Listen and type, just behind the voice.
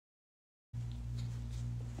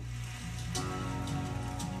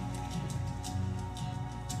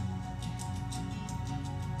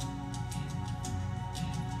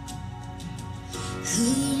Who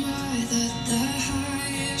am I that the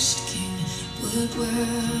highest king would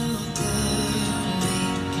welcome me?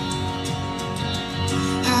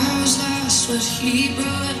 I was lost, but he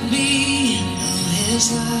brought me in. Oh,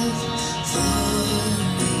 his love for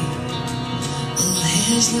me. Oh,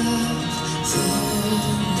 his love for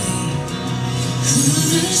me. Who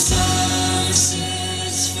the sun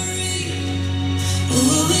sets free,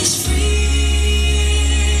 always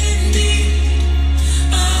free indeed.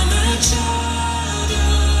 I'm a child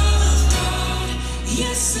of God,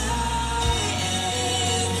 yes I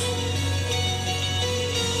am.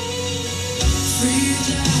 Free at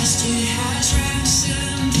last, he has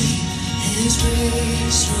ransomed me, his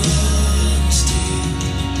grace runs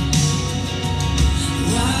deep.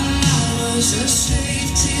 While I was a slave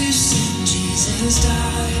to sin, Jesus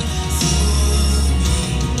died for me.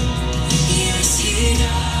 Yes, he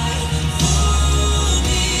died for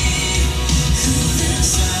me. Who the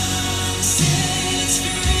sun sets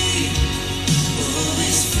free,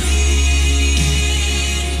 always free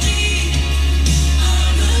indeed.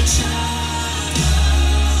 I'm a child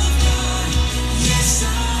of God, yes I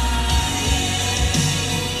am.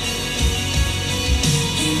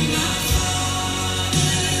 In my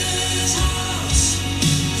Father's house,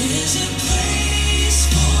 there's a place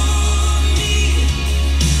for me.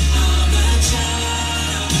 I'm a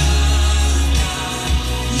child of God,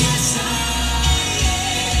 yes I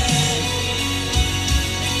am.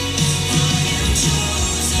 I am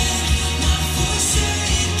chosen, not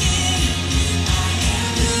forsaken. I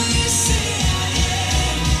am who you say I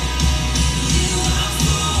am. You are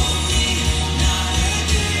for me, not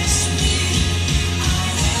against me. I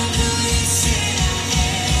am who you say I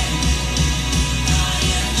am. I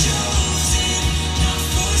am chosen, not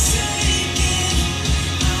forsaken.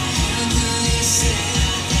 I am who you say I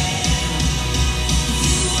am.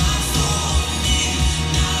 You are for me,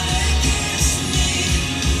 not against me.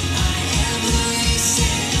 I am who you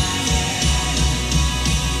say I am.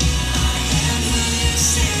 I am who you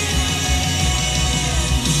say I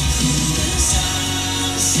am. Who the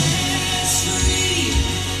sun sets free,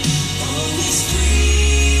 always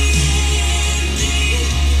free indeed.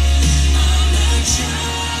 I'm a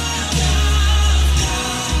child of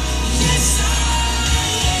God, yes I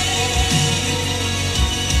am.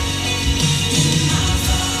 In my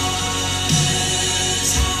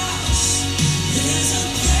Father's house, there's a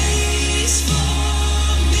place for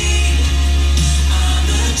me. I'm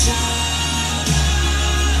a child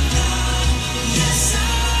of God, yes I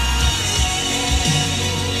am.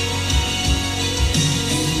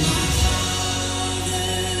 In my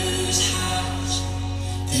Father's house,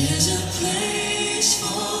 there's a place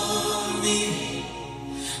for me.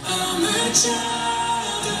 I'm a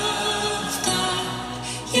child of God,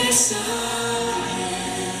 yes I am.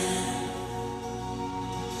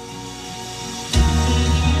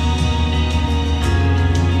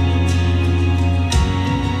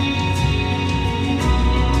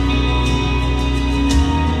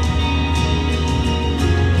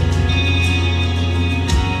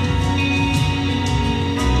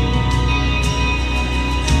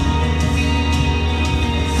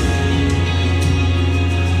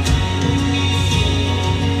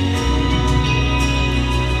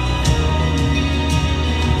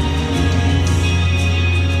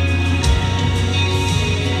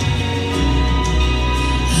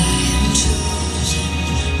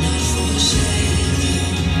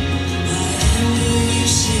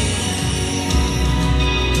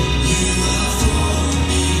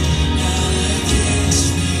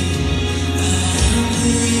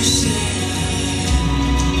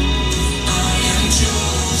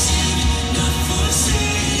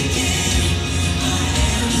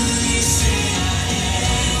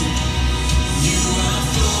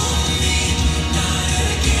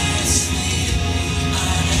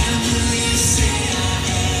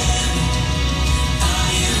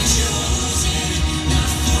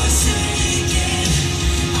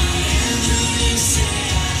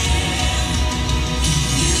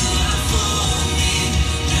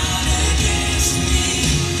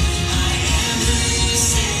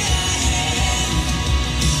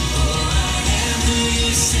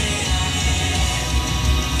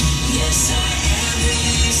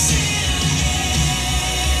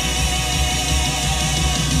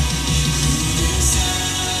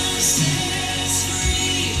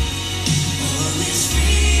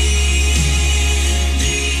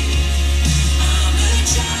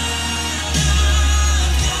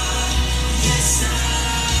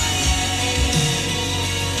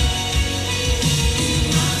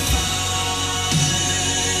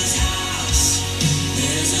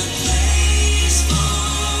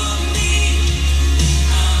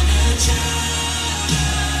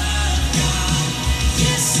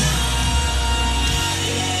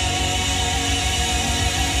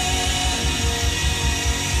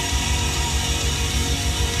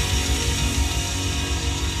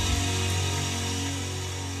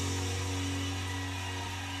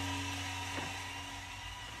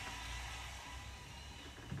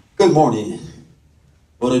 Good morning.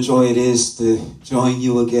 What a joy it is to join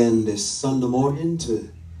you again this Sunday morning to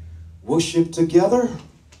worship together.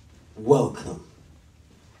 Welcome.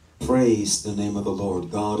 Praise the name of the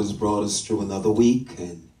Lord. God has brought us through another week,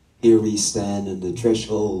 and here we stand in the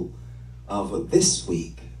threshold of this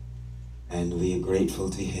week, and we are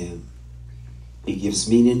grateful to Him. He gives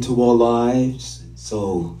meaning to our lives, and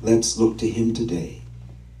so let's look to Him today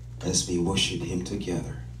as we worship Him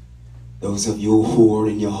together. Those of you who are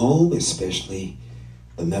in your home, especially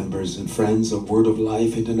the members and friends of Word of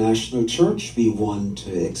Life International Church, we want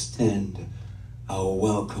to extend our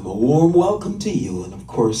welcome, a warm welcome to you, and of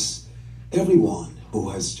course, everyone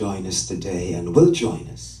who has joined us today and will join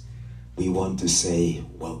us. We want to say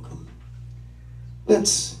welcome.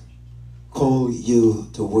 Let's call you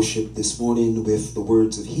to worship this morning with the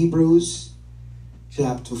words of Hebrews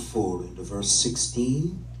chapter 4 and verse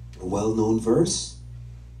 16, a well-known verse.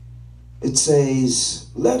 It says,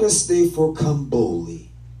 "Let us therefore come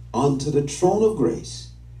boldly unto the throne of grace,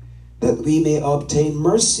 that we may obtain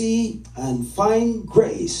mercy and find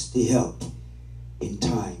grace to help in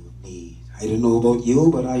time of need." I don't know about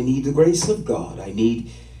you, but I need the grace of God. I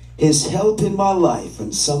need His help in my life,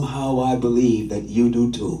 and somehow I believe that you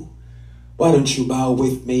do too. Why don't you bow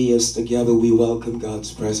with me as together we welcome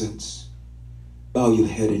God's presence? Bow your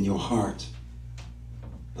head and your heart,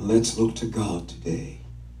 and let's look to God today.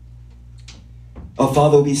 Our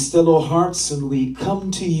Father, we still our hearts and we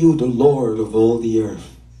come to you, the Lord of all the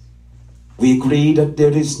earth. We agree that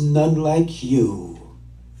there is none like you.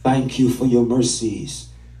 Thank you for your mercies,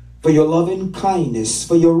 for your loving kindness,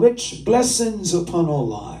 for your rich blessings upon our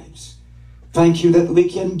lives. Thank you that we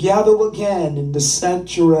can gather again in the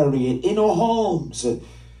sanctuary and in our homes.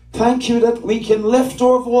 Thank you that we can lift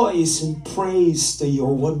our voice in praise to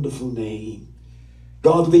your wonderful name.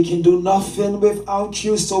 God, we can do nothing without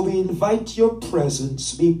you, so we invite your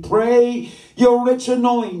presence. We pray your rich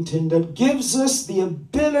anointing that gives us the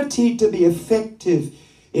ability to be effective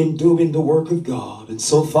in doing the work of God. And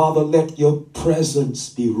so, Father, let your presence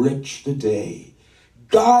be rich today.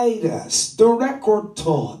 Guide us, direct our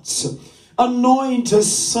thoughts, anoint us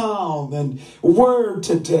sound and word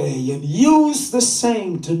today, and use the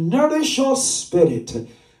same to nourish our spirit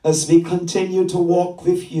as we continue to walk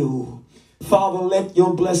with you. Father, let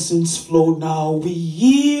your blessings flow now. We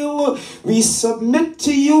yield, we submit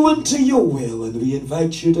to you and to your will, and we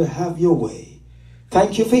invite you to have your way.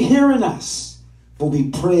 Thank you for hearing us, for we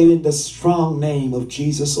pray in the strong name of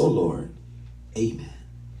Jesus, our Lord. Amen.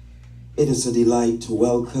 It is a delight to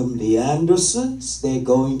welcome the Andersons. They're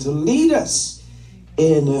going to lead us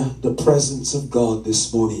in the presence of God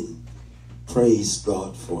this morning. Praise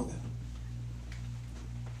God for them.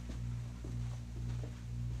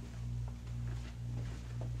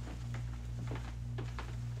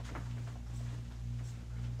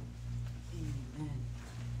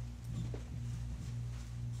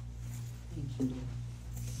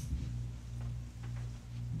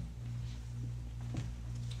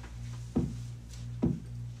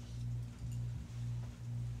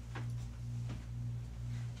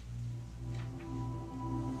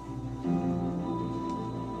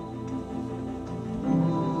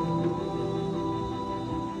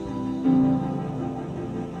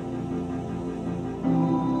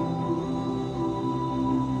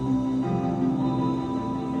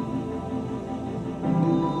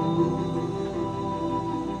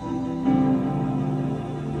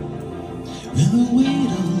 When the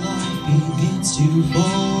weight of life begins to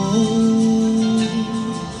fall,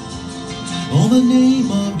 on the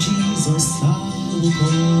name of Jesus I will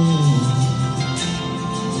call.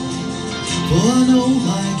 For I know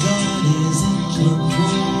my God is in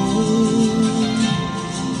control,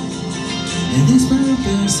 and His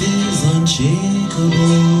purpose is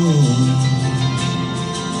unshakable.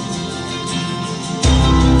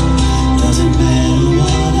 Doesn't matter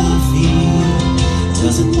what I feel,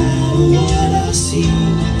 doesn't matter what I see,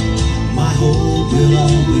 my hope will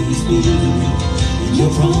always be in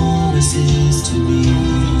your promises to me.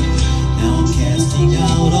 Now I'm casting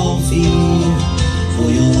out all fear, for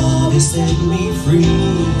your love has set me free.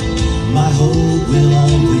 My hope will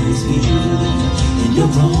always be in your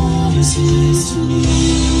promises to me.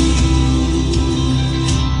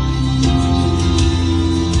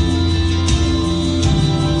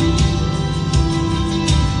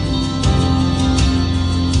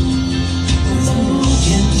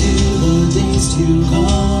 To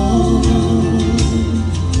come,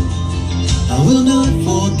 I will not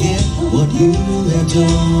forget what you have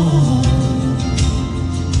done,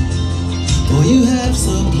 for you have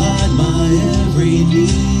supplied my every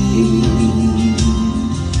need,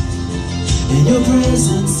 and your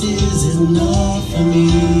presence is enough for me.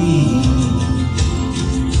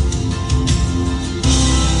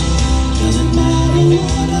 Doesn't matter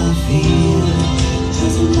what I feel,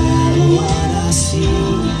 doesn't matter what I see,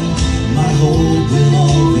 my hope will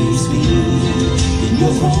always be in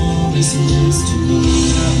your promises to me.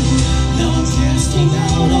 Now I'm casting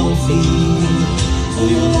out all fear, for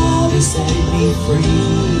your love has set me free.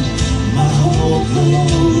 My hope will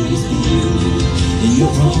always be in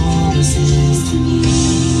your promises to me.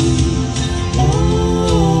 Oh,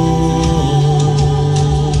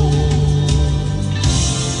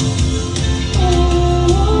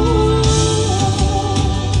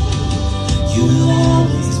 you will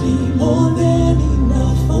always be more than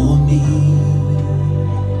enough for me.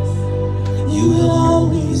 You will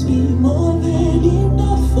always be more than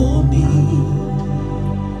enough for me.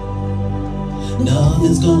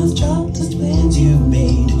 Nothing's gonna stop the plans you've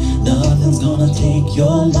made. Nothing's gonna take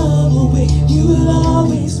your love away. You will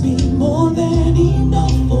always be more than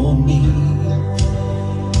enough for me.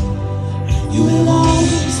 You will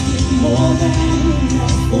always be more than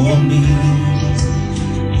enough for me.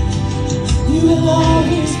 You will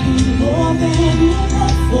always be more than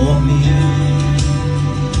enough for me.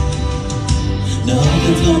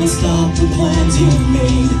 Nothing's gonna stop the plans you've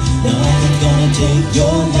made. Nothing's gonna take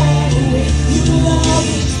your light away. You will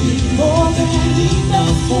always be more than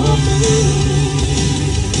enough for me.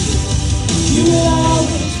 You will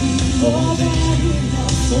always be more than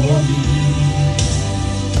enough for me.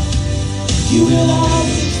 You will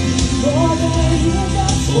always be more than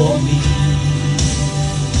enough for me.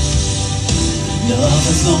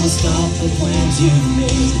 Nothing's gonna stop the plans you've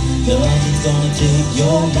made. Nothing's gonna take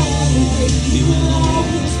your light away. You will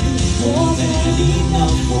always be more than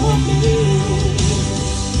enough for me.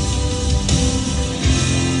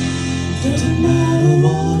 Doesn't matter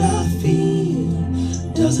what I feel,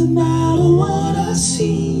 doesn't matter what I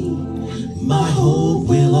see, my hope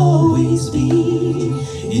will always be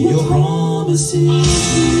in your promises.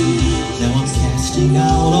 Now I'm casting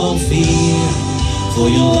out all fear, for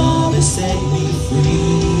your love has set me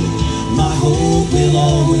free. My hope will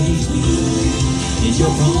always be in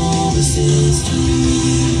your promises to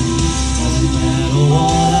me. Doesn't matter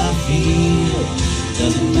what I feel,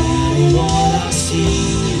 doesn't matter what I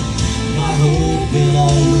see, my hope will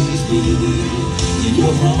always be in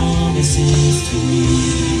your promises to me.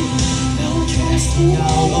 Now I'm casting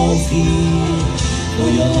out all fear, for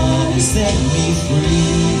your love has set me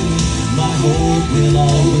free. My hope will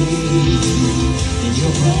always be in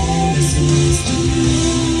your promises to me.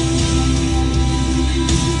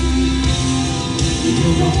 In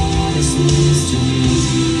your promises to me.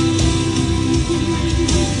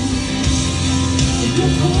 In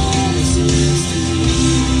your promises to me.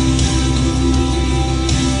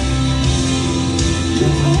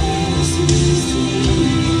 Your promises to me.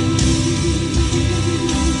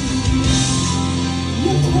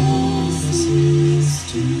 Your promises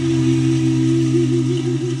to me.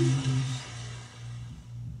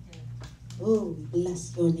 Oh, we bless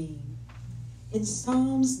your name. In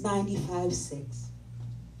Psalms 95:6,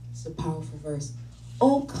 it's a powerful verse.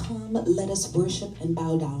 Oh, come, let us worship and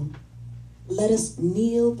bow down. Let us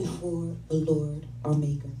kneel before the Lord, our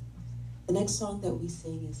Maker. The next song that we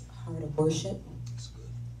sing is Heart of Worship.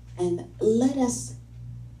 And let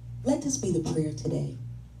this be the prayer today.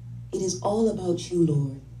 It is all about you,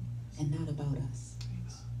 Lord, and not about us.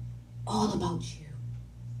 All about you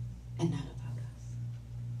and not about us.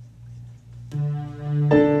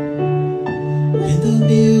 When the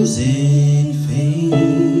music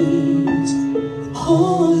fades,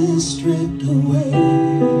 all is stripped away,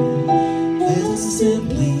 let us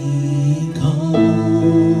simply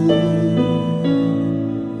come,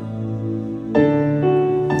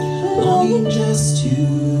 longing just to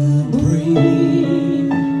bring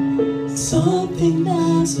something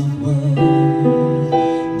that's of worth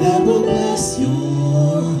that will bless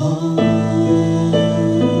your heart.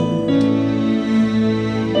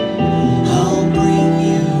 I'll bring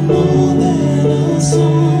you more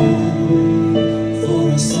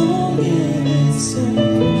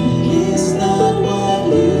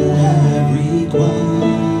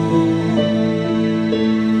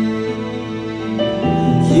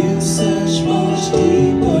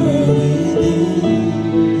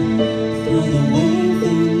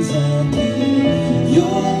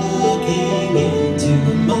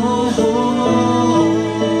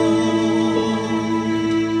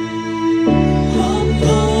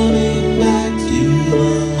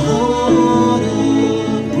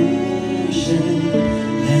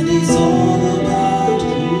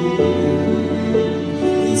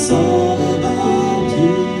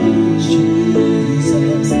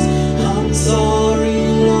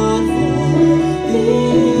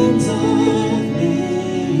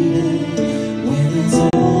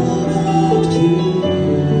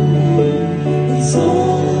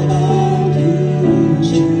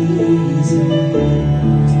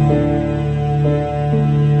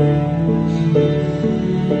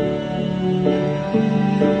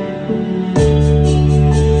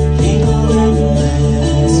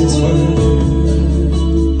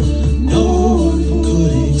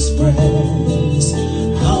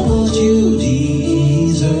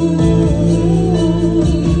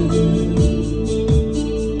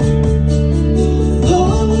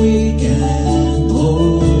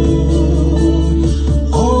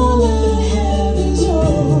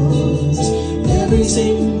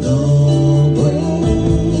single breath.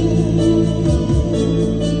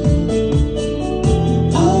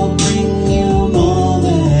 I'll bring you more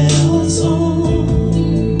than a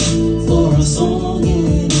song, for a song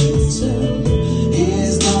in itself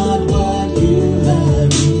is not what you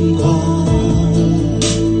have required.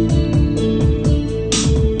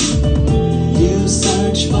 You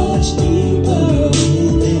search much deeper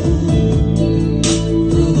within.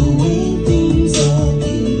 Through the way things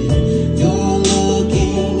appear, you're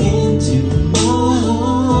looking into my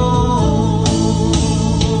heart.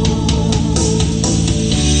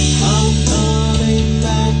 I'm coming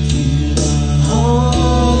back to the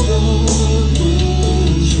heart of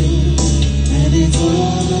worship, and it's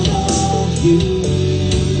all about you.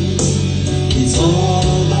 It's all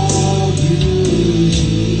about you,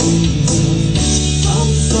 Jesus. I'm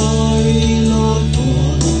sorry, Lord, for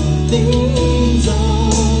the things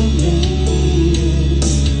I've made.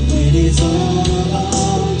 When it's all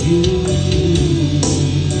about you,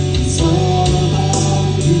 it's all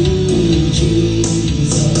about you,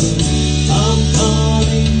 Jesus. I'm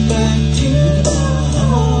coming back to the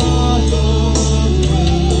heart of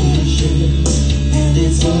worship, and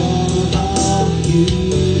it's all about you.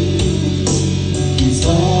 It's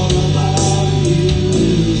all about you,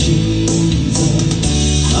 Jesus.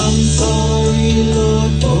 I'm sorry,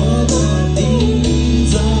 Lord, for the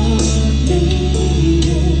things I've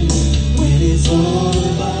made. When it's all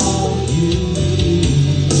about you,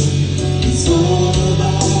 it's all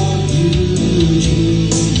about you,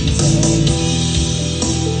 Jesus.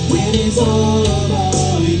 When it's all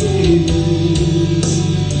about you,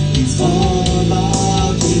 it's all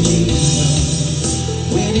about you, Jesus.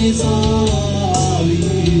 When it's all about you,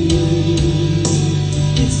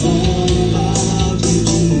 it's all about you,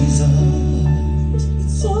 Jesus.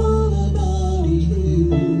 It's all about you.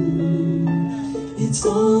 It's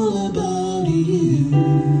all about you.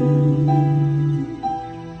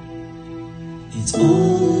 It's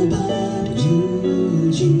all about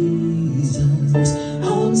you, Jesus.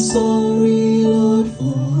 I'm sorry, Lord,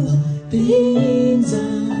 for the things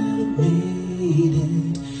I've made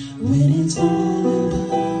it. When it's all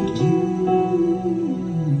about you,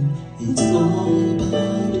 it's all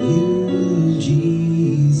about you,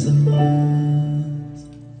 Jesus.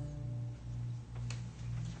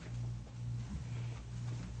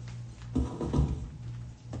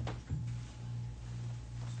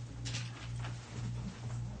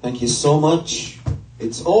 Thank you so much.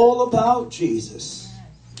 It's all about Jesus.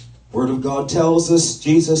 Word of God tells us,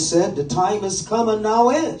 Jesus said, the time has come and now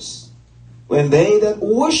is, when they that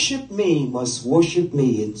worship me must worship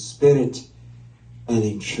me in spirit and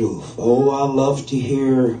in truth. Oh, I love to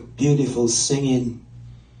hear beautiful singing.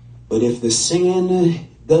 But if the singing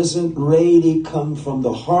doesn't really come from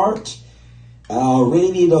the heart,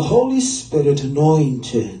 really the Holy Spirit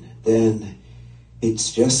anointing, then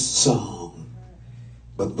it's just song.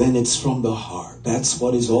 But when it's from the heart, that's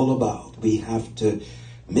what it's all about. We have to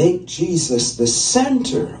make Jesus the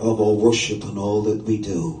center of our worship and all that we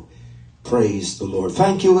do. Praise the Lord.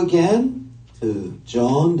 Thank you again to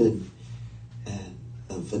John and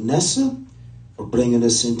Vanessa for bringing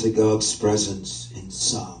us into God's presence in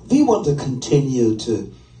song. We want to continue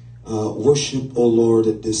to worship, O Lord,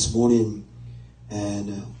 at this morning.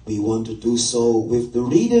 And we want to do so with the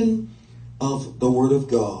reading of the Word of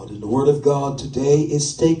God. And the Word of God today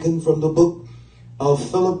is taken from the book of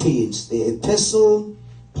Philippians, the epistle,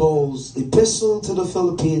 Paul's epistle to the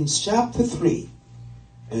Philippians, chapter 3.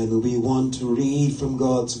 And we want to read from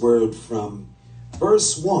God's Word from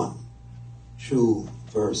verse 1 through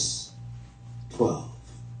verse 12.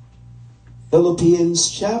 Philippians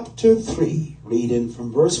chapter 3, reading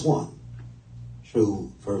from verse 1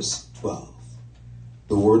 through verse 12.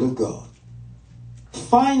 The Word of God.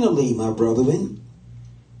 Finally, my brethren,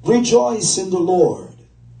 rejoice in the Lord.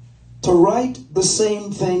 To write the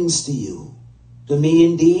same things to you. To me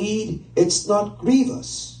indeed, it's not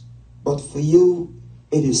grievous, but for you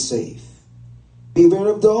it is safe. Beware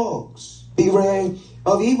of dogs. Beware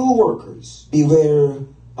of evil workers. Beware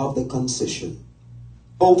of the concision.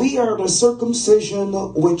 For we are the circumcision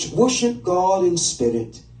which worship God in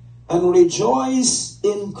spirit, and rejoice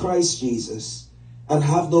in Christ Jesus, and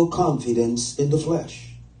have no confidence in the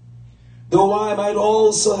flesh. Though I might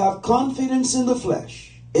also have confidence in the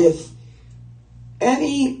flesh, if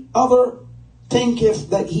any other thinketh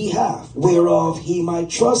that he hath, whereof he might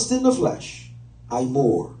trust in the flesh, I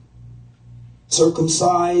more.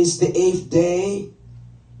 Circumcised the 8th day,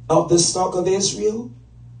 of the stock of Israel,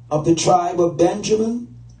 of the tribe of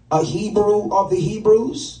Benjamin, a Hebrew of the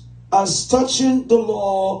Hebrews, as touching the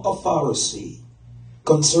law of Pharisee,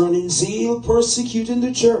 concerning zeal persecuting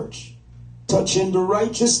the church, touching the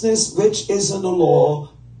righteousness which is in the law,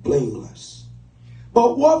 blameless.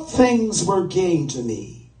 But what things were gain to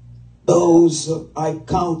me, those I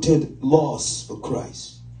counted loss for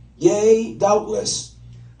Christ. Yea, doubtless,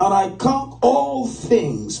 and I count all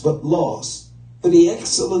things but loss for the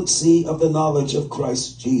excellency of the knowledge of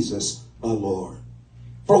Christ Jesus my Lord,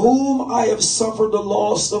 for whom I have suffered the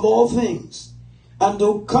loss of all things, and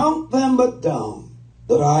do count them but dung,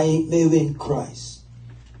 that I may win Christ,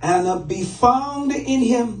 and be found in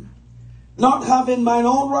him, not having mine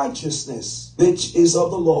own righteousness, which is of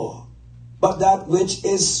the law, but that which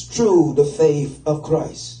is through the faith of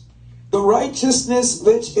Christ, the righteousness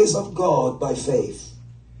which is of God by faith,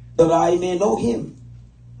 that I may know him,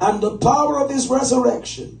 and the power of his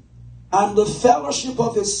resurrection, and the fellowship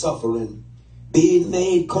of his suffering, being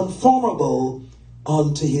made conformable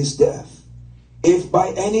unto his death, if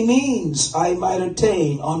by any means I might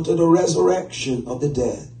attain unto the resurrection of the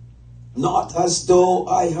dead. Not as though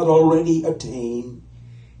I had already attained,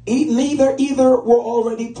 neither either were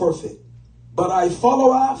already perfect, but I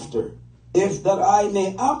follow after, if that I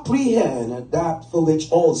may apprehend that for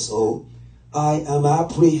which also I am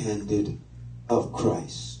apprehended of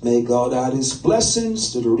Christ. May God add his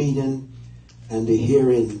blessings to the reading and the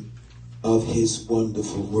hearing of his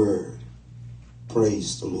wonderful word.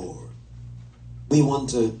 Praise the Lord. We want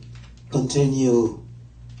to continue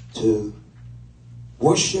to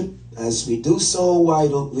worship. As we do so, why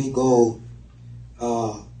don't we go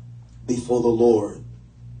before the Lord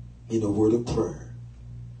in a word of prayer?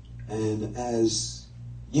 And as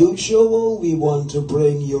usual, we want to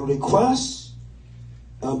bring your requests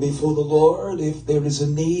before the Lord. If there is a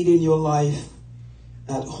need in your life,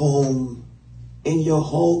 at home, in your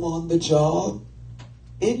home, on the job,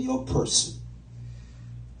 in your person,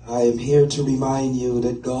 I am here to remind you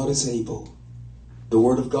that God is able. The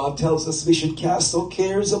Word of God tells us we should cast our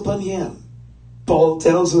cares upon him. Paul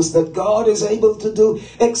tells us that God is able to do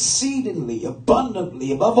exceedingly,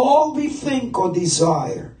 abundantly, above all we think or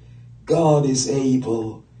desire. God is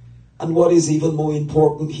able. And what is even more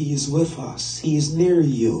important, he is with us. He is near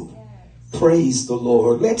you. Praise the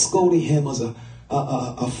Lord. Let's go to him as a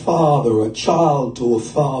father, a child to a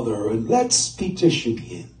father, and let's petition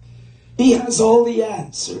him. He has all the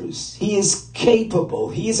answers. He is capable.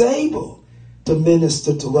 He is able to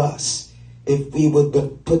minister to us if we would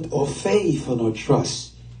but put our faith and our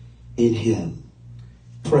trust in him.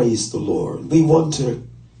 Praise the Lord. We want to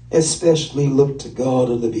especially look to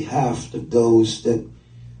God on the behalf of those that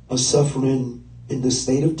are suffering in the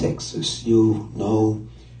state of Texas. You know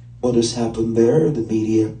what has happened there. The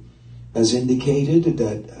media has indicated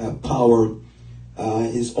that power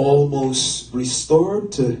is almost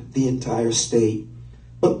restored to the entire state.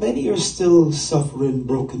 But many are still suffering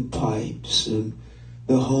broken pipes, and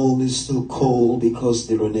the home is still cold because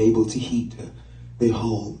they're unable to heat their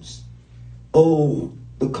homes. Oh,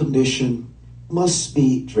 the condition must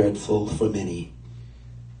be dreadful for many.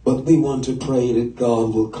 But we want to pray that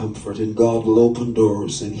God will comfort and God will open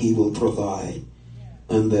doors and he will provide.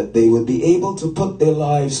 And that they would be able to put their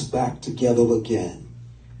lives back together again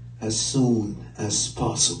as soon as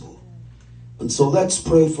possible. And so let's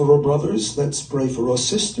pray for our brothers. Let's pray for our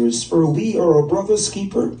sisters. For we are our brother's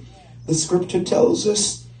keeper. The scripture tells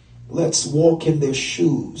us, let's walk in their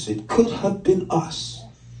shoes. It could have been us.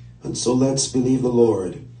 And so let's believe the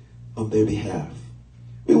Lord on their behalf.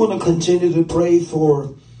 We want to continue to pray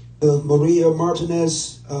for the Maria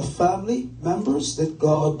Martinez family members, that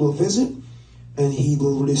God will visit and he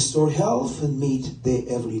will restore health and meet their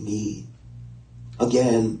every need.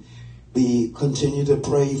 Again, we continue to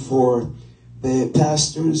pray for the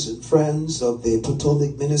pastors and friends of the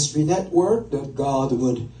Potomac Ministry Network, that God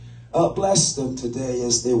would bless them today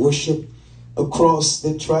as they worship across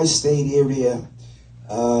the tri-state area,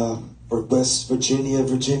 for West Virginia,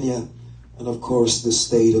 and of course the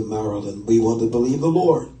state of Maryland. We want to believe the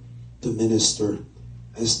Lord to minister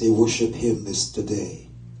as they worship him this today.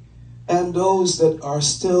 And those that are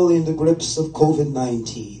still in the grips of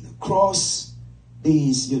COVID-19 across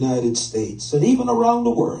these United States and even around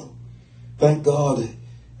the world. Thank God,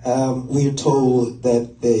 we are told that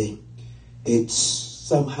it's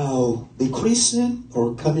somehow decreasing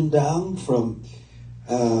or coming down from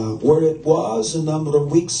where it was a number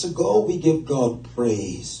of weeks ago. We give God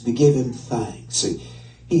praise. We give him thanks.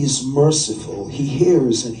 He is merciful. He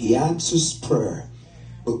hears and he answers prayer.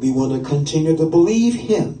 But we want to continue to believe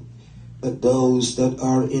him that those that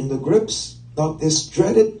are in the grips of this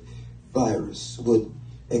dreaded virus would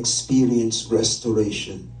experience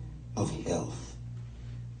restoration of health.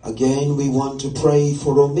 Again, we want to pray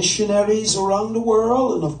for our missionaries around the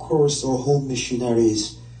world, and of course our home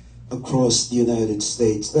missionaries across the United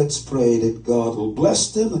States. Let's pray that God will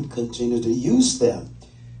bless them and continue to use them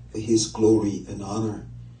for His glory and honor.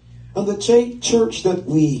 And the church that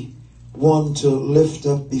we want to lift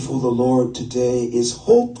up before the Lord today is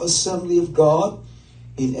Hope Assembly of God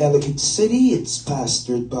in Ellicott City. It's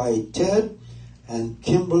pastored by Ted and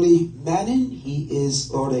Kimberly Manning. He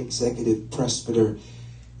is our executive presbyter.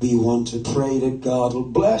 We want to pray that God will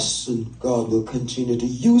bless and God will continue to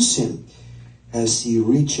use him as he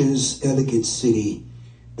reaches Ellicott City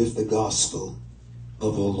with the gospel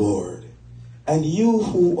of the Lord. And you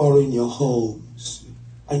who are in your homes,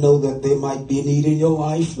 I know that there might be a need in your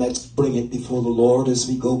life. Let's bring it before the Lord as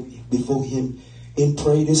we go before him in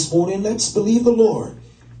prayer this morning. Let's believe the Lord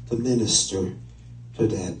to minister to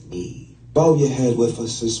that need. Bow your head with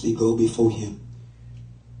us as we go before him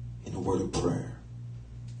in a word of prayer.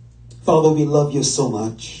 Father, we love you so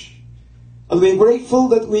much. And we're grateful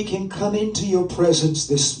that we can come into your presence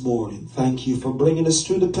this morning. Thank you for bringing us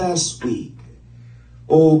through the past week.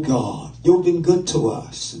 Oh God, you've been good to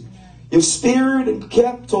us. You've spared and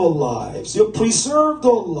kept our lives. You've preserved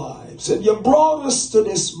our lives. And you brought us to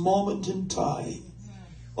this moment in time.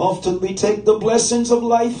 Often we take the blessings of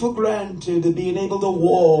life for granted, being able to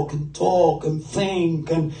walk and talk and think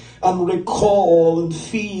and recall and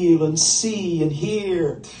feel and see and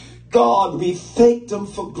hear. God, we take them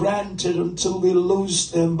for granted until we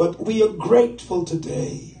lose them, but we are grateful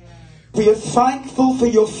today. We are thankful for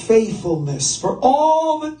your faithfulness, for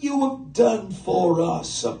all that you have done for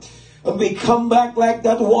us. And we come back like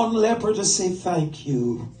that one leper to say thank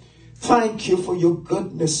you. Thank you for your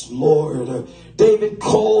goodness, Lord. David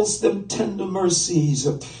calls them tender mercies.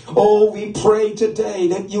 Oh, we pray today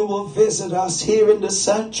that you will visit us here in the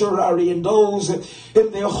sanctuary and those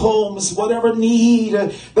in their homes, whatever need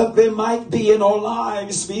that there might be in our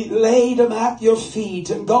lives. We lay them at your feet.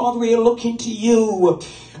 And God, we are looking to you.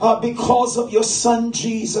 Because of your Son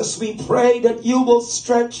Jesus, we pray that you will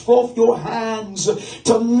stretch forth your hands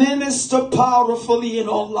to minister powerfully in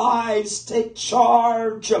our lives. Take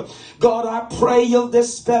charge. God, I pray you'll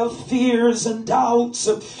dispel fears and doubts.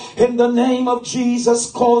 In the name of Jesus,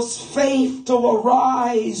 cause faith to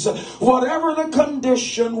arise. Whatever the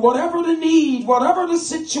condition, whatever the need, whatever the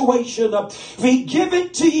situation, we give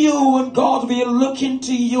it to you. And God, we are looking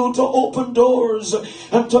to you to open doors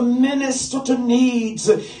and to minister to needs.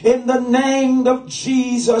 In the name of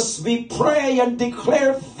Jesus, we pray and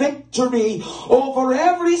declare victory over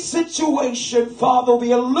every situation. Father,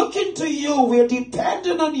 we are looking to you. We are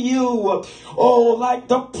dependent on you. Oh, like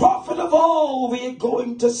the prophet of old, we are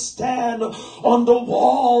going to stand on the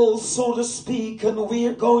wall, so to speak, and we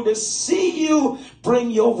are going to see you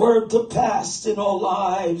bring your word to pass in our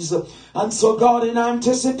lives. And so, God, in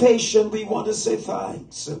anticipation, we want to say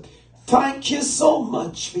thanks. Thank you so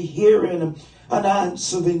much for hearing and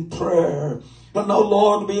answering prayer. And now,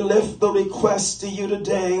 Lord, we lift the request to you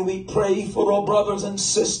today. We pray for our brothers and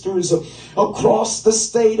sisters across the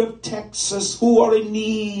state of Texas who are in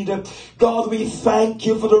need. God, we thank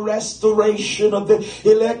you for the restoration of the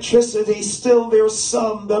electricity. Still, there's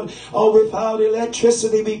some that are without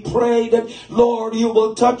electricity. We pray that, Lord, you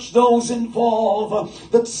will touch those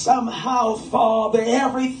involved, that somehow, Father,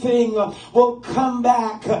 everything will come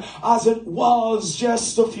back as it was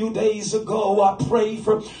just a few days ago. I pray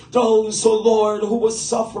for those, oh Lord, who was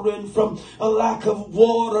suffering from a lack of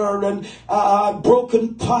water and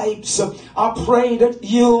broken pipes. I pray that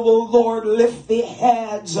you will, Lord, lift their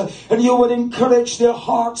heads and you would encourage their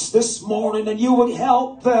hearts this morning and you would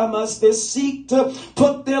help them as they seek to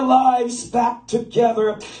put their lives back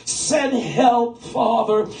together. Send help,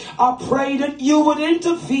 Father. I pray that you would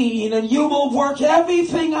intervene and you will work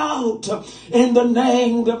everything out in the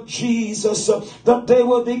name of Jesus, that there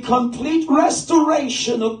will be complete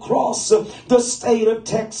restoration across the state of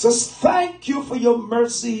Texas. Thank you for your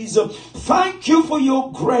mercies. Thank you for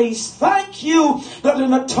your grace. Thank you that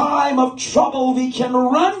in a time of trouble we can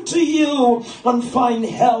run to you and find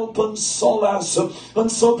help and solace.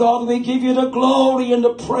 And so, God, we give you the glory and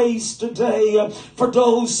the praise today for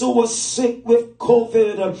those who are sick with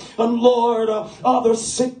COVID and, Lord, other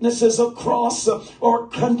sicknesses across our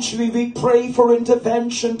country. We pray for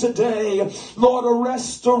intervention today. Lord, a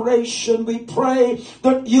restoration. We pray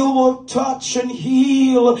that you will touch touch and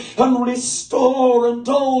heal and restore, and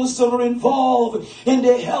those that are involved in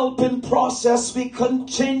the helping process, we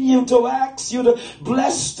continue to ask you to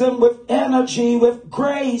bless them with energy, with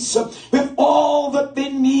grace, with all that they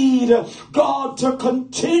need, God, to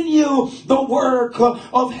continue the work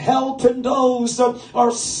of helping those that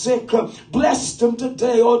are sick. Bless them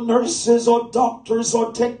today, or nurses, or doctors,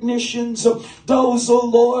 or technicians, those, oh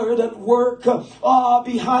Lord, that work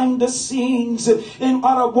behind the scenes in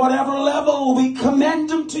at whatever level. We commend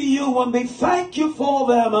them to you, and we thank you for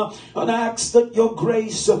them, and ask that your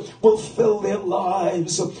grace will fill their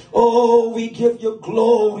lives. Oh, we give you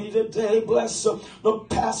glory today. Bless the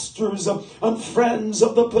pastors and friends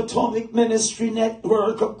of the Potomac Ministry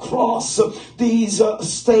Network across these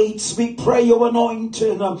states. We pray your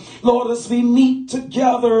anointing, Lord, as we meet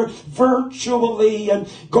together virtually and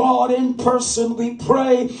God in person. We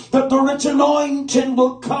pray that the rich anointing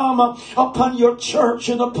will come upon your church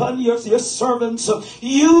and upon your servants.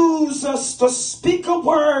 Use us to speak a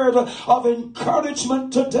word of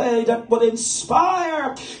encouragement today that would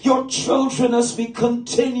inspire your children as we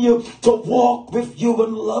continue to walk with you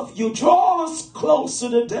and love you. Draw us closer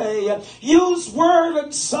today. Use word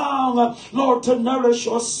and song, Lord, to nourish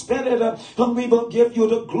your spirit, and we will give you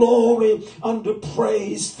the glory and the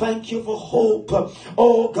praise. Thank you for Hope,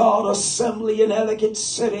 oh God, Assembly in Ellicott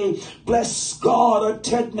City. Bless God,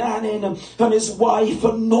 Ted Manning and his wife.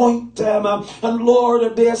 Anoint them, and Lord,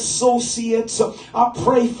 and their associates. I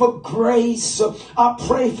pray for grace. I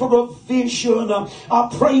pray for a vision. I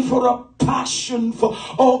pray for a passion for,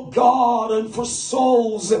 oh God, and for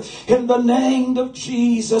souls. In the name of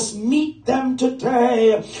Jesus, meet them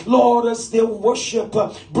today, Lord, as they worship.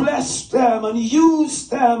 Bless them and use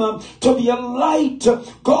them to be a light,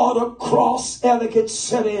 God, across Ellicott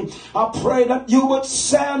City. I pray that you would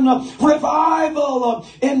send revival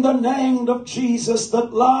in the name of Jesus,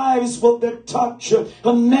 that lives will be touched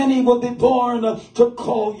and many will be born to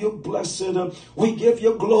call you blessed. We give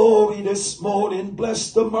you glory this morning.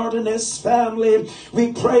 Bless the Martinez family.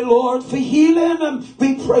 We pray, Lord, for healing.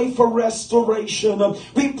 We pray for restoration.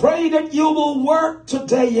 We pray that you will work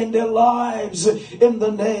today in their lives in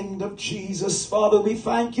the name of Jesus. Father, we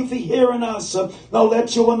thank you for hearing us. Now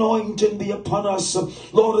let your anointing be upon us,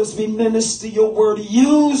 Lord, as we minister your word.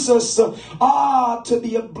 Use us to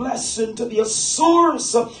be a blessing, to be a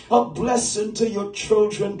source of blessing to your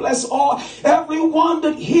children. Bless everyone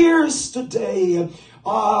that hears today.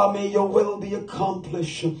 May your will be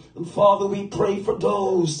accomplished. And Father, we pray for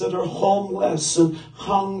those that are homeless and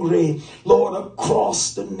hungry, Lord,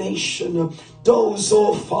 across the nation. Those,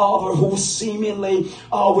 oh Father, who seemingly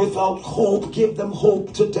are without hope, give them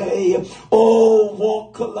hope today. Oh,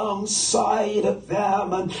 walk alongside of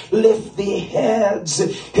them and lift their heads.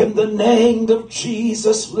 In the name of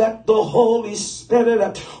Jesus, let the Holy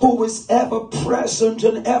Spirit, who is ever present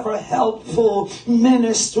and ever helpful,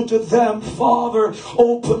 minister to them. Father,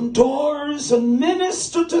 open doors and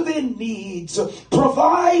minister to their needs.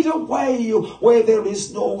 Provide a way where there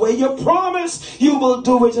is no way. You promise you will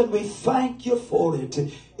do it, and we thank you for it.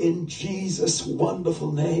 In Jesus'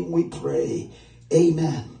 wonderful name we pray.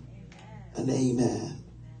 Amen and amen.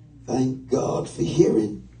 Thank God for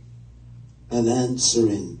hearing and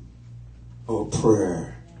answering our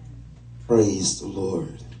prayer. Praise the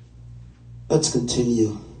Lord. Let's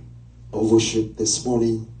continue our worship this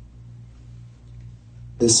morning.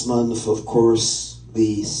 This month, of course,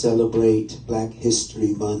 we celebrate Black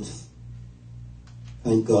History Month.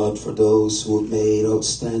 Thank God for those who have made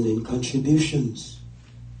outstanding contributions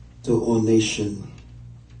to our nation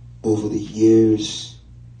over the years.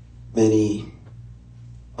 Many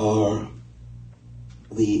are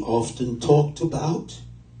we often talked about.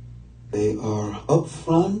 They are up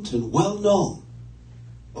front and well known.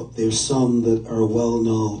 But there's some that are well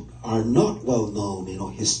known, are not well known in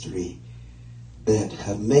our history, that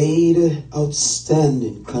have made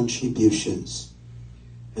outstanding contributions.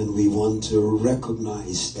 And we want to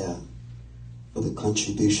recognize them for the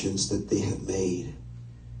contributions that they have made.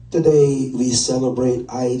 Today we celebrate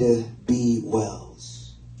Ida B.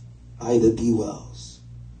 Wells. Ida B. Wells.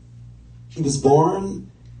 She was born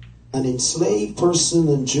an enslaved person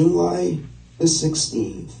on July the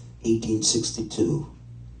 16th, 1862,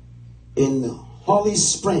 in Holly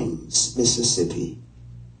Springs, Mississippi.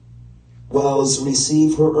 Wells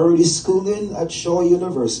received her early schooling at Shaw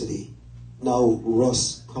University, now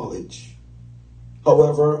Russ College.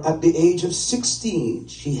 However, at the age of 16,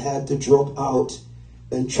 she had to drop out,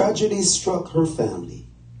 and tragedy struck her family,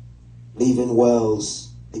 leaving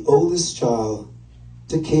Wells, the oldest child,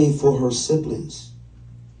 to care for her siblings.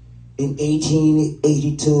 In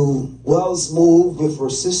 1882, Wells moved with her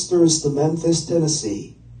sisters to Memphis,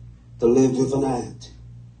 Tennessee, to live with an aunt.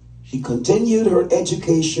 She continued her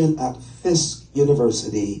education at Fisk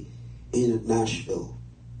University in Nashville.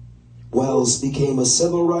 Wells became a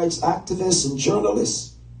civil rights activist and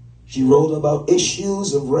journalist. She wrote about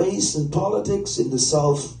issues of race and politics in the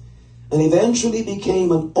South and eventually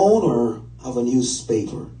became an owner of a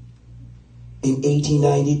newspaper. In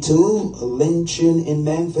 1892, a lynching in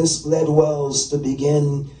Memphis led Wells to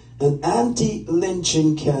begin an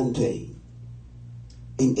anti-lynching campaign.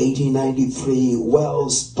 In 1893,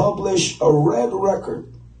 Wells published a red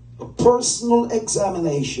record, a personal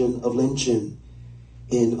examination of lynching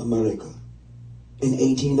in America. In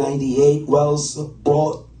 1898, Wells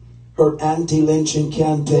brought her anti-lynching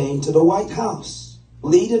campaign to the White House,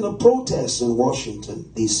 leading a protest in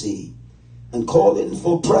Washington, D.C., and calling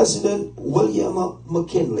for President William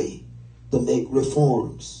McKinley to make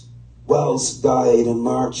reforms. Wells died on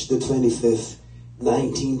March the 25th,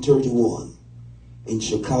 1931, in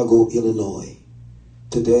Chicago, Illinois.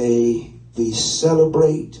 Today, we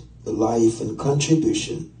celebrate the life and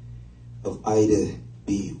contribution of Ida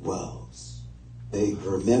B. Wells. May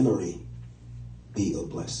her memory be a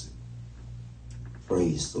blessing.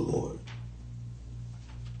 Praise the Lord.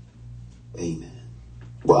 Amen.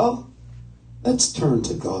 Well, let's turn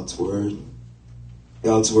to God's Word.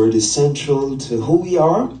 God's Word is central to who we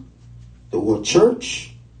are, the word church.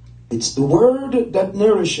 It's the Word that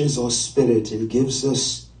nourishes our spirit and gives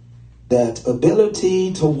us that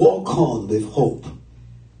ability to walk on with hope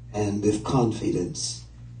and with confidence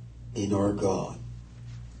in our God.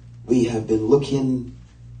 We have been looking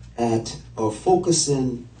at or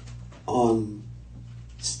focusing on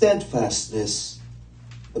steadfastness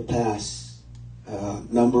the past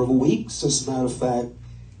number of weeks. As a matter of fact,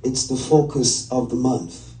 it's the focus of the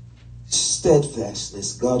month.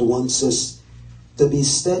 Steadfastness. God wants us to be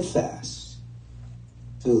steadfast,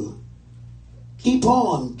 to keep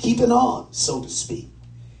on, keeping on, so to speak.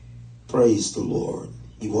 Praise the Lord.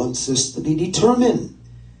 He wants us to be determined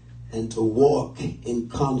and to walk in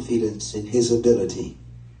confidence in His ability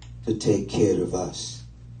to take care of us.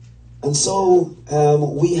 And so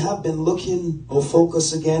we have been looking, our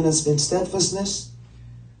focus again has been steadfastness,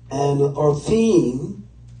 and our theme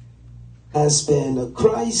has been a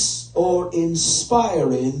Christ or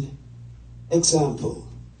inspiring example.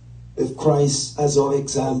 With Christ as our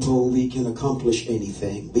example, we can accomplish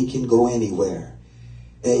anything. We can go anywhere.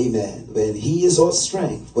 Amen. When He is our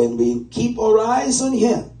strength, when we keep our eyes on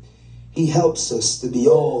Him, He helps us to be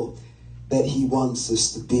all that He wants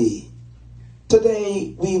us to be.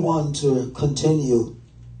 Today, we want to continue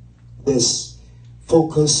this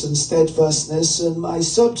focus and steadfastness. And my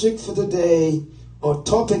subject for today, or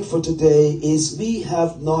topic for today, is we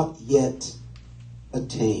have not yet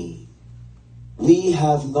attained. We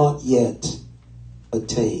have not yet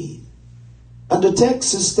attained. And the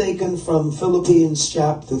text is taken from Philippians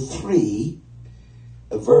chapter 3,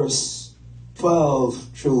 verse 12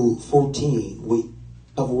 through 14. We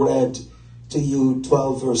have read to you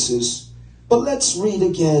 12 verses. But let's read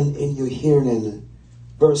again in your hearing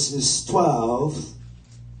verses 12,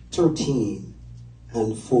 13,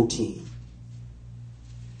 and 14.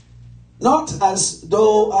 Not as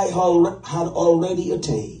though I had already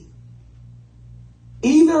attained.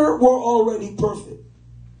 Either were already perfect.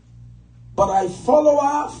 But I follow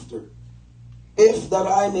after, if that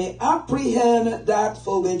I may apprehend that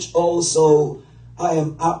for which also I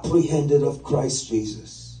am apprehended of Christ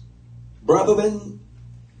Jesus. Brethren,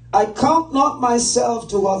 I count not myself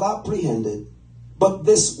to have apprehended, but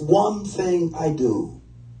this one thing I do,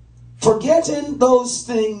 forgetting those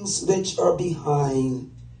things which are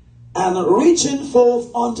behind, and reaching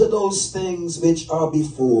forth unto those things which are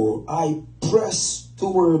before, I press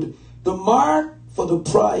toward the mark for the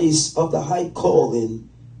prize of the high calling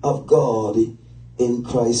of God in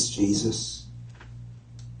Christ Jesus.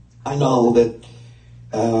 I know that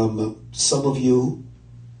some of you,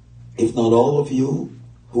 if not all of you,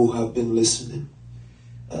 who have been listening,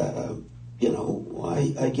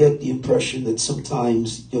 I get the impression that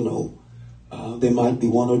sometimes, there might be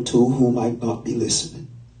one or two who might not be listening.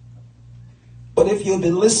 But if you've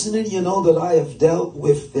been listening, you know that I have dealt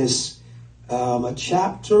with this a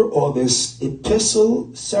chapter or this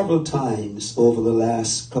epistle several times over the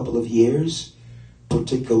last couple of years,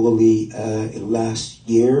 particularly last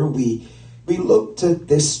year. We looked at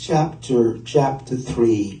this chapter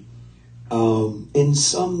 3, in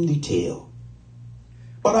some detail.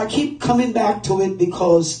 But I keep coming back to it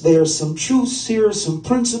because there are some truths here, some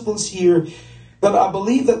principles here that I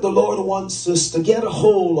believe that the Lord wants us to get a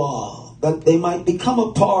hold of, that they might become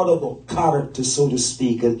a part of our character, so to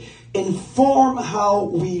speak, and inform how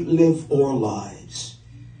we live our lives.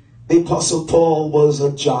 The Apostle Paul was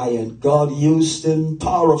a giant. God used him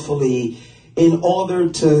powerfully in order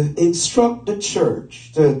to instruct the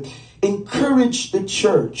church, to encourage the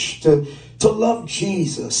church, to love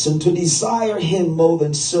Jesus and to desire him more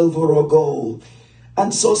than silver or gold.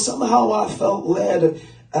 And so somehow I felt led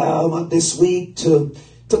this week to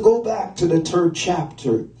go back to the 3rd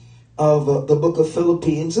chapter of the book of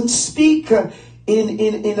Philippians and speak in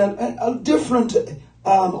a different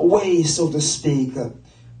way, so to speak,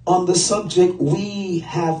 on the subject, we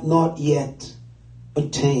have not yet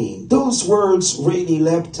attained. Those words really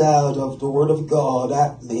leapt out of the Word of God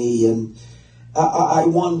at me, and I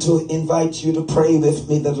want to invite you to pray with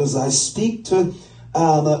me that as I speak to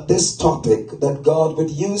this topic, that God would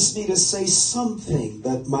use me to say something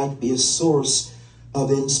that might be a source of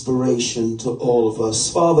inspiration to all of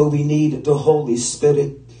us. Father, we need the Holy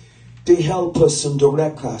Spirit to help us and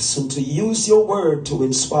direct us and to use your word to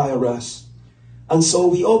inspire us. And so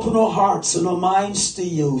we open our hearts and our minds to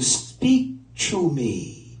you. Speak through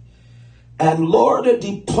me. And Lord,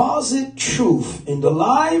 deposit truth in the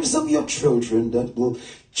lives of your children that will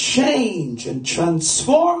change and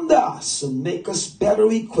transform us and make us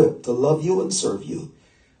better equipped to love you and serve you.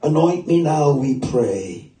 Anoint me now, we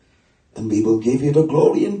pray. And we will give you the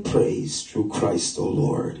glory and praise through Christ, O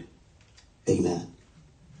Lord. Amen.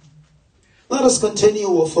 Let us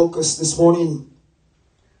continue our focus this morning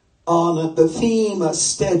on the theme of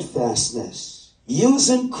steadfastness,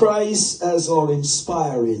 using Christ as our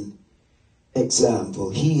inspiring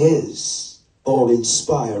example. He is our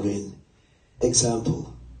inspiring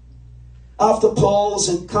example. After Paul's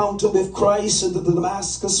encounter with Christ in the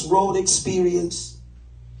Damascus Road experience,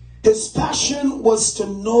 his passion was to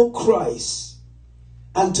know Christ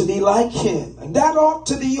and to be like him. And that ought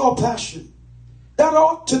to be your passion. That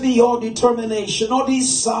ought to be your determination or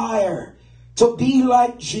desire to be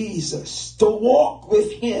like Jesus, to walk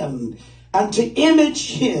with him and to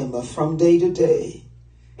image him from day to day.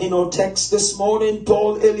 In our text this morning,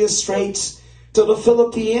 Paul illustrates to the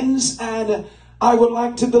Philippians, and I would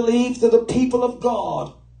like to believe to the people of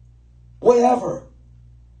God, wherever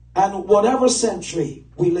and whatever century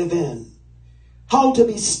we live in, how to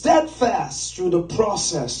be steadfast through the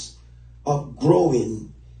process of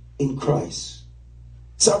growing in Christ.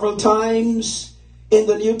 Several times in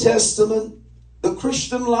the New Testament, the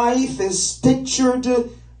Christian life is pictured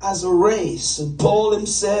as a race. And Paul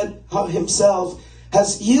himself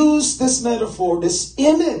has used this metaphor, this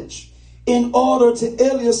image, in order to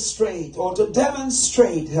illustrate or to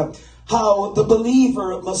demonstrate how the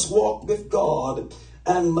believer must walk with God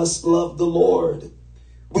and must love the Lord.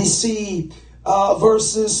 We see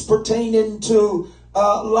verses pertaining to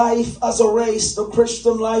life as a race, the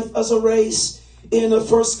Christian life as a race, in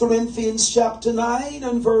 1 Corinthians chapter 9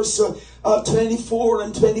 and verse 24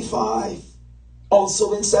 and 25.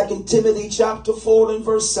 Also in 2 Timothy chapter 4 and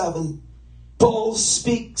verse 7. Paul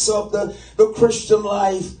speaks of the Christian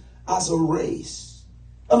life as a race.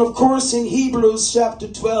 And of course in Hebrews chapter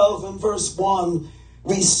 12 and verse 1,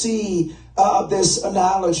 we see this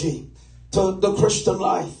analogy to the Christian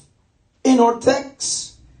life. In our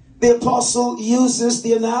text, the apostle uses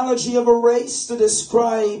the analogy of a race to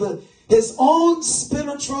describe his own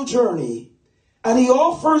spiritual journey. And he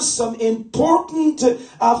offers some important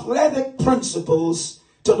athletic principles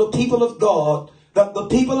to the people of God that the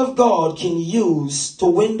people of God can use to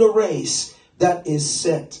win the race that is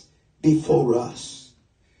set before us.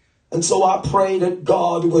 And so I pray that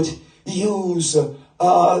God would use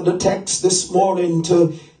the text this morning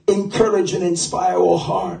to encourage and inspire our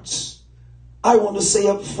hearts. I want to say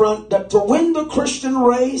up front that to win the Christian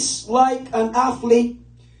race like an athlete,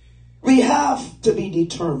 we have to be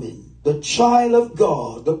determined. The child of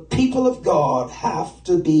God, the people of God have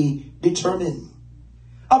to be determined.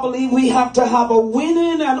 I believe we have to have a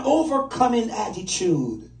winning and overcoming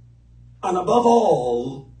attitude. And above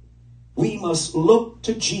all, we must look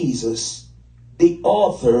to Jesus, the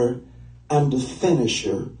author and the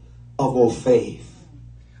finisher of our faith.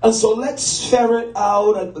 And so let's ferret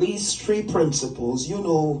out at least 3 principles. You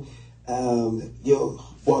know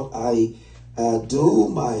what I do,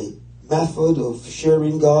 my method of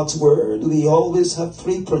sharing God's word. We always have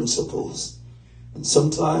 3 principles. And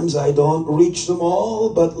sometimes I don't reach them all,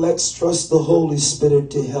 but let's trust the Holy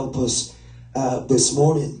Spirit to help us this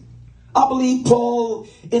morning. I believe Paul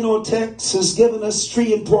in our text has given us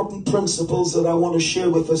 3 important principles that I want to share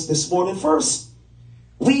with us this morning. First,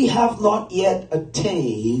 we have not yet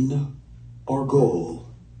attained our goal.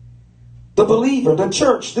 The believer, the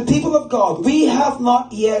church, the people of God, we have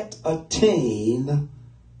not yet attained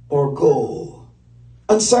our goal.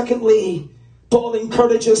 And secondly, Paul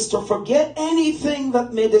encourages us to forget anything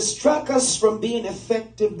that may distract us from being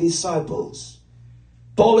effective disciples.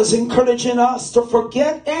 Paul is encouraging us to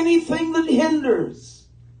forget anything that hinders,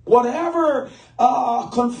 whatever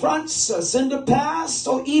confronts us in the past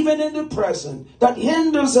or even in the present, that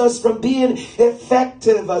hinders us from being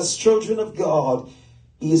effective as children of God.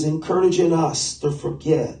 He is encouraging us to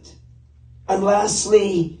forget. And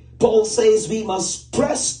lastly, Paul says we must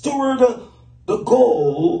press toward the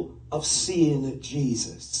goal of seeing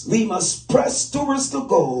Jesus. We must press towards the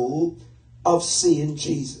goal of seeing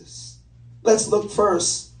Jesus. Let's look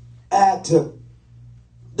first at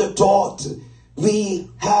the thought, we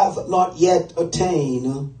have not yet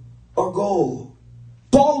attained our goal.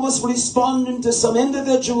 Paul was responding to some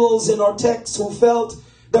individuals in our text who felt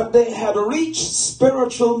that they had reached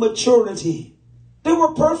spiritual maturity. They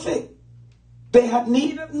were perfect. They had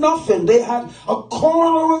needed nothing. They had a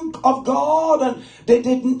corner of God, and they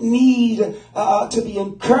didn't need to be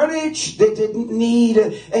encouraged. They didn't need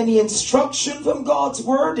any instruction from God's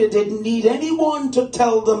word. They didn't need anyone to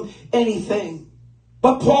tell them anything.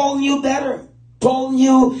 But Paul knew better. Paul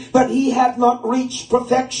knew that he had not reached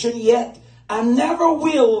perfection yet and never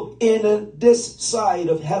will in this side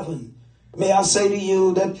of heaven. May I say to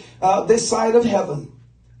you that this side of heaven,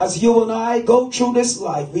 as you and I go through this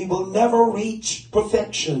life, we will never reach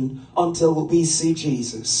perfection until we see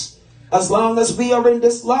Jesus. As long as we are in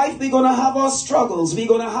this life, we're going to have our struggles. We're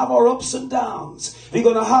going to have our ups and downs. We're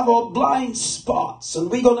going to have our blind spots, and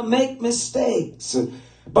we're going to make mistakes.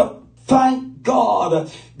 But thank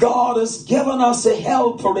God, God has given us a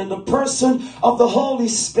helper in the person of the Holy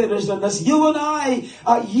Spirit. And as you and I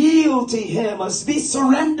yield to Him, as we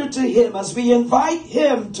surrender to Him, as we invite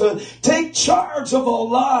Him to take charge of our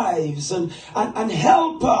lives and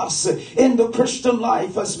help us in the Christian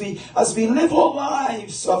life, as we live our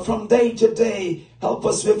lives from day to day, help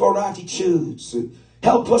us with our attitudes.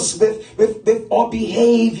 Help us with our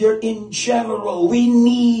behavior in general. We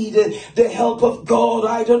need the help of God.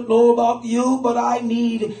 I don't know about you, but I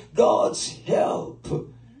need God's help.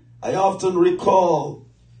 I often recall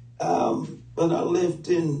when I lived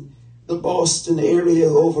in the Boston area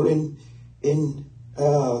over in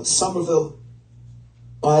Somerville,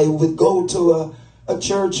 I would go to a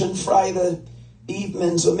church on Friday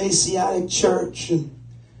evenings, a Messianic church, and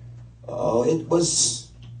it was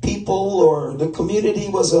people, or the community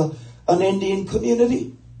was an Indian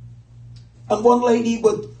community. And one lady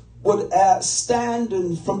would stand,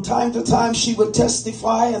 and from time to time she would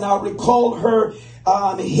testify, and I recall her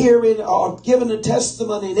hearing or giving a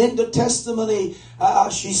testimony, and in the testimony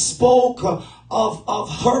she spoke of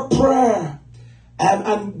her prayer,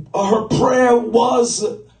 and her prayer was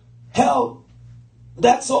help.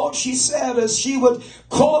 That's all she said, as she would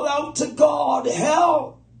call out to God,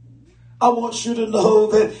 help. I want you to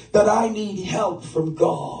know that I need help from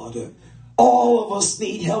God. All of us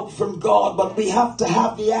need help from God, but we have to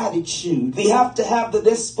have the attitude. We have to have the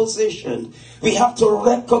disposition. We have to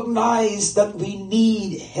recognize that we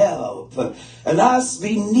need help. And as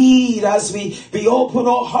we open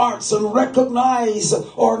our hearts and recognize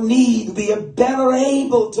our need, we are better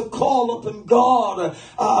able to call upon God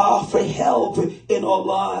for help in our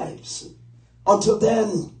lives.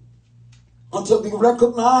 Until we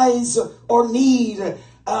recognize our need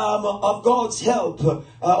of God's help,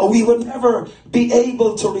 we will never be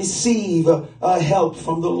able to receive help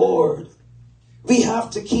from the Lord. We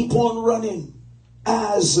have to keep on running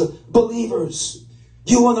as believers.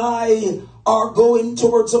 You and I are going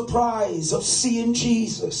towards a prize of seeing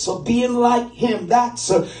Jesus, of being like Him. That's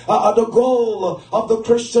the goal of the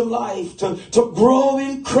Christian life, to grow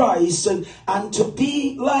in Christ and to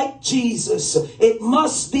be like Jesus. It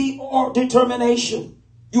must be our determination.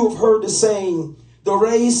 You have heard the saying, the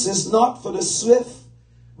race is not for the swift,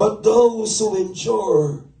 but those who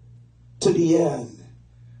endure to the end.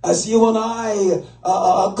 As you and I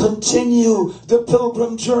continue the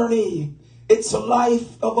pilgrim journey, it's a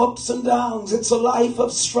life of ups and downs. It's a life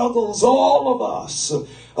of struggles. All of us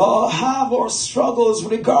have our struggles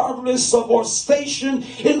regardless of our station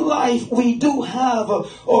in life. We do have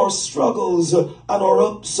our struggles and our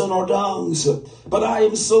ups and our downs. But I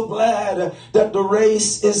am so glad that the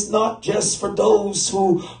race is not just for those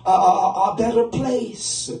who are better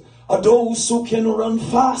placed, those who can run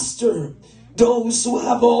faster, those who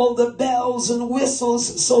have all the bells and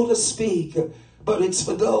whistles, so to speak. But it's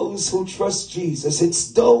for those who trust Jesus.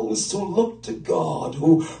 It's those who look to God,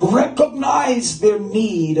 who recognize their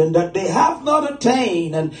need and that they have not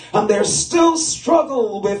attained, and they're still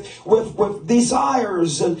struggle with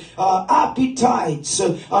desires and appetites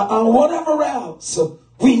and whatever else.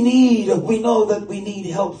 We know that we need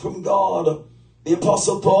help from God. The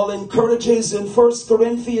Apostle Paul encourages in 1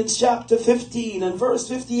 Corinthians chapter 15 and verse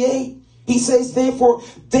 58. He says, therefore,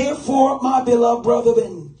 my beloved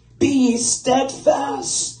brethren, be ye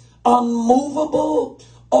steadfast, unmovable,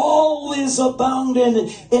 always abounding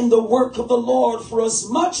in the work of the Lord, for as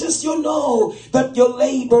much as you know that your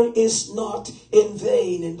labor is not in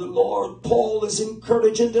vain in the Lord. Paul is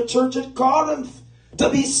encouraging the church at Corinth to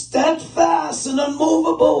be steadfast and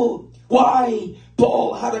unmovable. Why?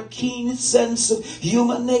 Paul had a keen sense of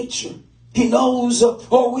human nature. He knows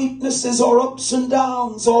our weaknesses, our ups and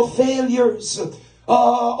downs, our failures,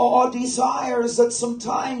 our desires that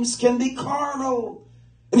sometimes can be carnal.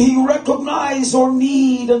 And he recognized our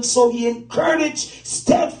need, and so he encouraged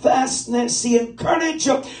steadfastness. He encouraged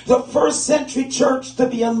the first century church to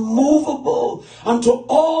be unmovable and to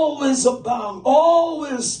always abound,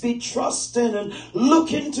 always be trusting and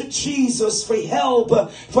looking to Jesus for help,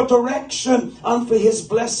 for direction, and for his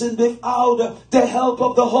blessing. Without the help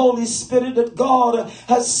of the Holy Spirit that God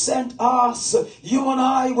has sent us, you and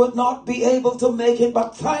I would not be able to make it.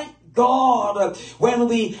 But thank God, when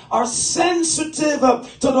we are sensitive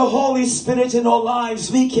to the Holy Spirit in our lives,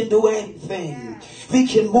 we can do anything. We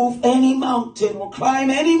can move any mountain or climb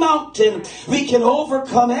any mountain. We can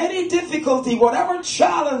overcome any difficulty, whatever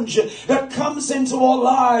challenge that comes into our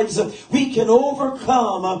lives. We can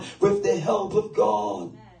overcome with the help of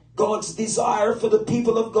God. God's desire for the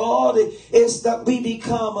people of God is that we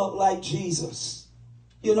become like Jesus.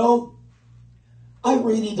 You know, I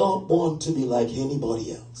really don't want to be like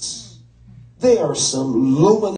anybody else. There are some luminous